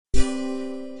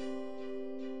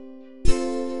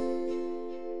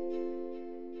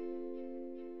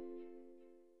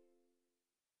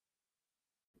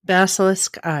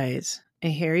Basilisk Eyes,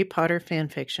 a Harry Potter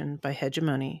fanfiction by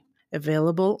Hegemone,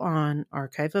 available on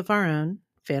Archive of Our Own,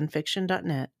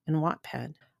 fanfiction.net, and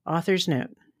Wattpad. Author's note: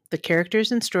 the characters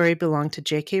and story belong to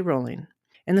J.K. Rowling,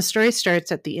 and the story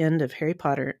starts at the end of Harry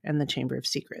Potter and the Chamber of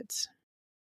Secrets.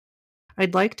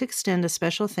 I'd like to extend a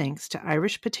special thanks to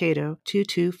Irish Potato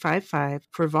 2255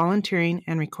 for volunteering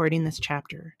and recording this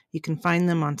chapter. You can find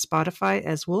them on Spotify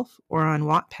as Wolf or on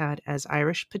Wattpad as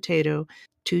Irish Potato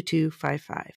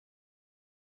 2255.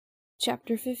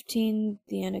 Chapter 15,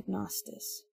 The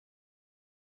Anagnóstis.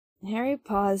 Harry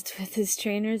paused with his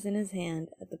trainers in his hand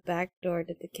at the back door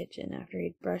to the kitchen after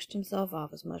he'd brushed himself off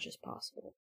as much as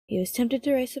possible. He was tempted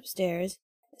to race upstairs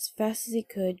as fast as he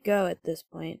could go at this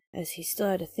point, as he still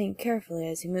had to think carefully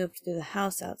as he moved through the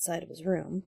house outside of his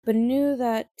room, but he knew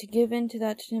that to give in to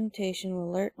that temptation would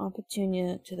alert Aunt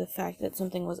Petunia to the fact that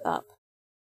something was up.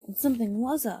 And something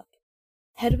was up.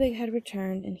 Hedwig had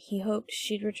returned, and he hoped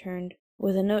she'd returned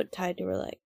with a note tied to her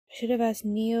leg. I should have asked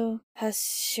Neo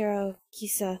Hashiro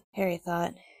Kisa, Harry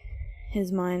thought,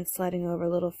 his mind sliding over a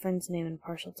little friend's name in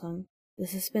partial tongue. The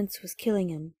suspense was killing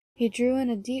him. He drew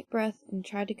in a deep breath and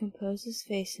tried to compose his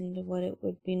face into what it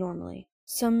would be normally.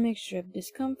 Some mixture of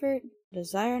discomfort,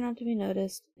 desire not to be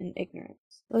noticed, and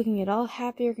ignorance. Looking at all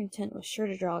happy or content was sure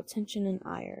to draw attention and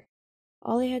ire.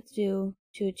 All he had to do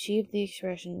to achieve the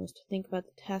expression was to think about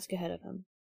the task ahead of him.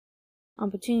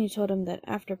 Aunt Petunia told him that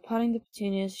after potting the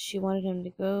petunias, she wanted him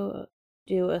to go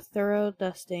do a thorough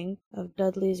dusting of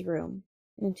Dudley's room,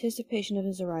 in anticipation of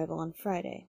his arrival on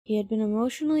Friday. He had been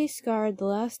emotionally scarred the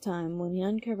last time when he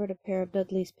uncovered a pair of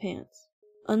Dudley's pants,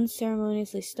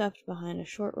 unceremoniously stuffed behind a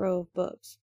short row of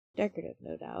books, decorative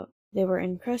no doubt. They were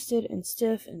encrusted and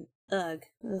stiff and ugh.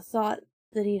 The thought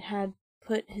that he'd had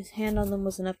put his hand on them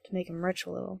was enough to make him retch a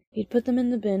little. He'd put them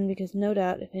in the bin because no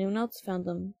doubt if anyone else found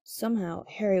them, somehow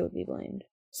Harry would be blamed.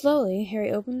 Slowly,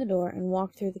 Harry opened the door and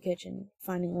walked through the kitchen,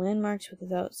 finding landmarks with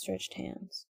his outstretched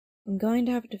hands. I'm going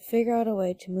to have to figure out a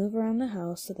way to move around the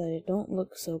house so that I don't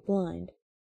look so blind.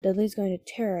 Dudley's going to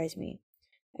terrorize me.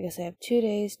 I guess I have 2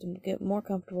 days to get more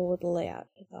comfortable with the layout,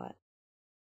 he thought.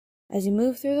 As he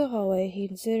moved through the hallway, he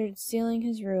considered sealing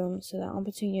his room so that Aunt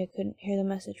Petunia couldn't hear the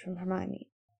message from Hermione.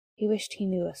 He wished he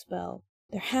knew a spell.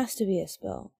 There has to be a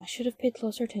spell. I should have paid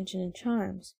closer attention in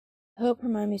charms. I hope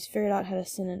Hermione's figured out how to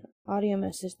send an audio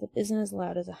message that isn't as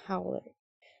loud as a howler.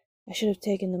 I should have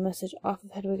taken the message off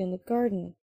of Hedwig in the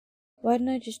garden. Why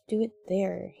didn't I just do it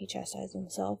there? He chastised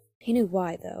himself. He knew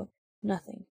why, though.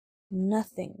 Nothing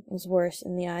was worse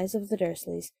in the eyes of the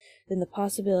Dursleys than the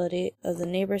possibility of the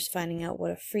neighbors finding out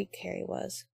what a freak Harry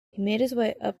was. He made his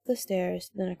way up the stairs,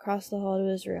 then across the hall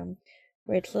to his room,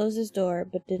 where he closed his door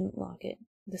but didn't lock it.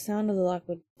 The sound of the lock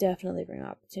would definitely bring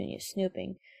out Petunia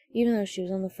snooping, even though she was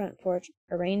on the front porch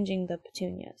arranging the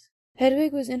petunias.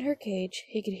 Hedwig was in her cage.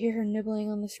 He could hear her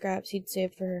nibbling on the scraps he'd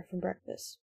saved for her from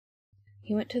breakfast.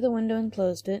 He went to the window and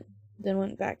closed it, then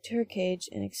went back to her cage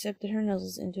and accepted her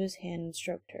nuzzles into his hand and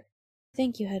stroked her.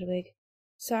 Thank you, Hedwig.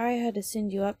 Sorry I had to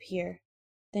send you up here.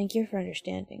 Thank you for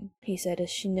understanding, he said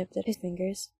as she nipped at his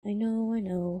fingers. I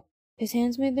know. His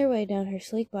hands made their way down her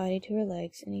sleek body to her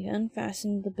legs, and he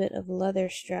unfastened the bit of leather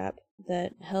strap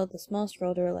that held the small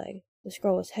scroll to her leg. The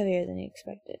scroll was heavier than he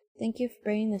expected. Thank you for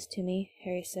bringing this to me,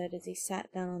 Harry said as he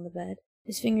sat down on the bed.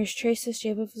 His fingers traced the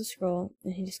shape of the scroll,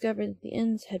 and he discovered that the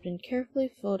ends had been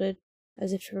carefully folded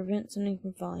as if to prevent something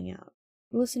from falling out.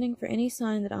 Listening for any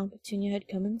sign that Aunt Petunia had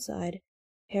come inside,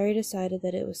 Harry decided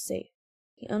that it was safe.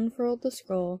 He unfurled the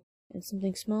scroll, and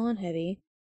something small and heavy,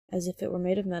 as if it were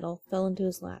made of metal, fell into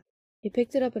his lap. He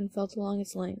picked it up and felt along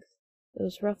its length. It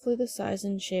was roughly the size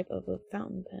and shape of a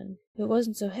fountain pen. If it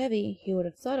wasn't so heavy, he would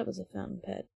have thought it was a fountain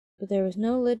pen. But there was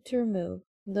no lid to remove,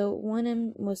 though one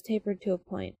end was tapered to a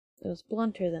point. It was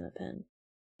blunter than a pen.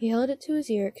 He held it to his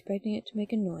ear, expecting it to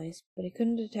make a noise, but he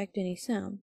couldn't detect any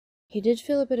sound. He did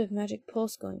feel a bit of magic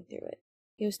pulse going through it.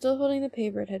 He was still holding the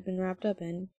paper it had been wrapped up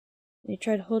in, and he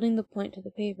tried holding the point to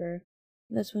the paper,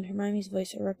 and that's when Hermione's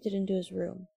voice erupted into his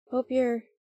room. Hope you're...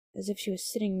 as if she was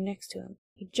sitting next to him.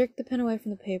 He jerked the pen away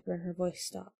from the paper, and her voice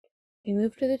stopped. He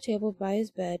moved to the table by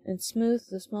his bed and smoothed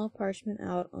the small parchment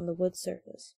out on the wood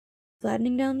surface,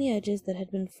 flattening down the edges that had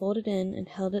been folded in, and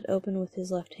held it open with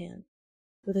his left hand.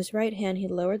 With his right hand he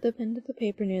lowered the pen to the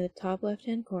paper near the top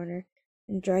left-hand corner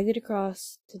and dragged it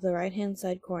across to the right-hand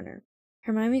side corner.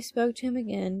 Hermione spoke to him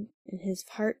again, and his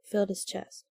heart filled his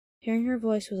chest. Hearing her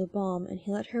voice was a balm, and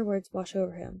he let her words wash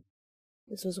over him.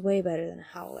 This was way better than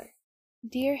a howler.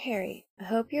 Dear Harry, I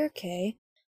hope you're okay.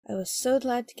 I was so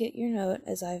glad to get your note,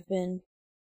 as I've been...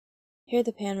 Here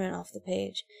the pen ran off the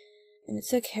page, and it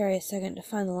took Harry a second to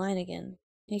find the line again.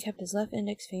 He kept his left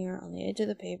index finger on the edge of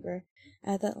the paper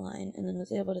at that line, and then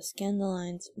was able to scan the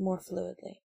lines more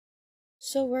fluidly.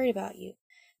 So worried about you.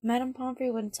 Madame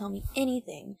Pomfrey wouldn't tell me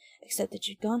anything, except that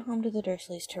you'd gone home to the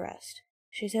Dursleys to rest.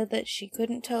 She said that she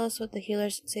couldn't tell us what the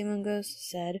healers at St. Mungo's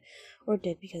said or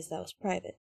did because that was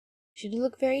private. She did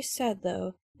look very sad,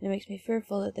 though, and it makes me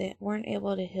fearful that they weren't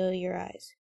able to heal your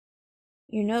eyes.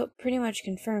 Your note pretty much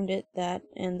confirmed it, that,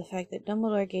 and the fact that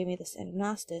Dumbledore gave me this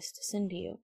anagnóstis to send to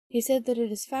you. He said that it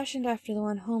is fashioned after the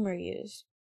one Homer used.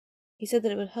 He said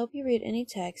that it would help you read any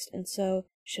text, and so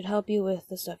should help you with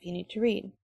the stuff you need to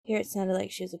read. Here it sounded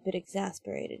like she was a bit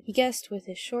exasperated. He guessed with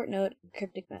his short note and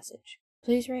cryptic message.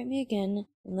 Please write me again,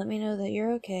 and let me know that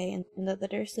you're okay, and that the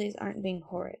Dursleys aren't being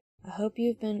horrid. I hope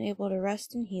you've been able to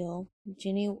rest and heal.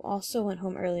 Ginny also went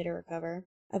home early to recover.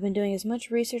 I've been doing as much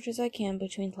research as I can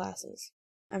between classes.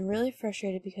 I'm really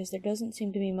frustrated because there doesn't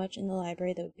seem to be much in the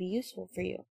library that would be useful for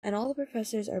you, and all the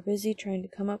professors are busy trying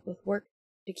to come up with work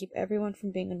to keep everyone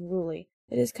from being unruly.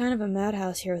 It is kind of a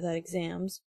madhouse here without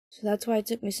exams, so that's why it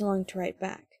took me so long to write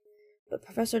back. But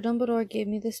Professor Dumbledore gave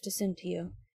me this to send to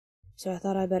you, so I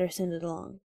thought I'd better send it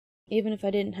along, even if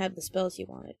I didn't have the spells you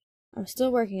wanted. I'm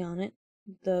still working on it,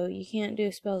 though you can't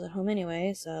do spells at home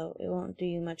anyway, so it won't do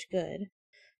you much good.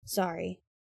 Sorry.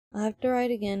 I'll have to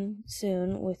write again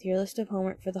soon with your list of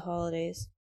homework for the holidays.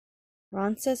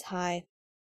 Ron says hi.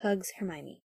 Hugs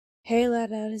Hermione. Harry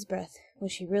let out his breath,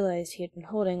 which he realized he had been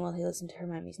holding while he listened to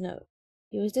Hermione's note.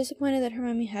 He was disappointed that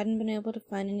Hermione hadn't been able to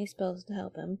find any spells to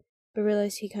help him, but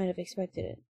realized he kind of expected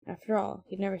it. After all,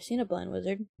 he'd never seen a blind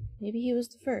wizard. Maybe he was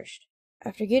the first.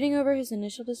 After getting over his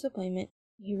initial disappointment,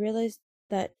 he realized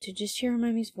that to just hear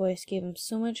Hermione's voice gave him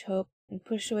so much hope and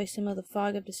pushed away some of the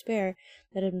fog of despair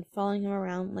that had been following him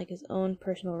around like his own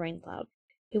personal rain cloud.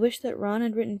 He wished that Ron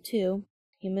had written too.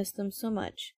 He missed them so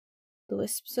much. The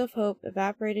wisps of hope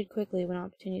evaporated quickly when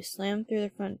Opportunity slammed through the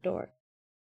front door.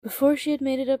 Before she had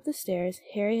made it up the stairs,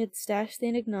 Harry had stashed the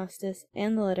anagnóstis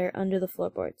and the letter under the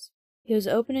floorboards. He was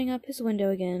opening up his window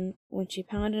again when she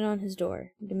pounded on his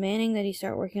door, demanding that he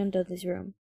start working on Dudley's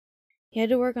room. He had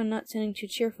to work on not sounding too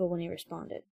cheerful when he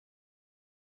responded.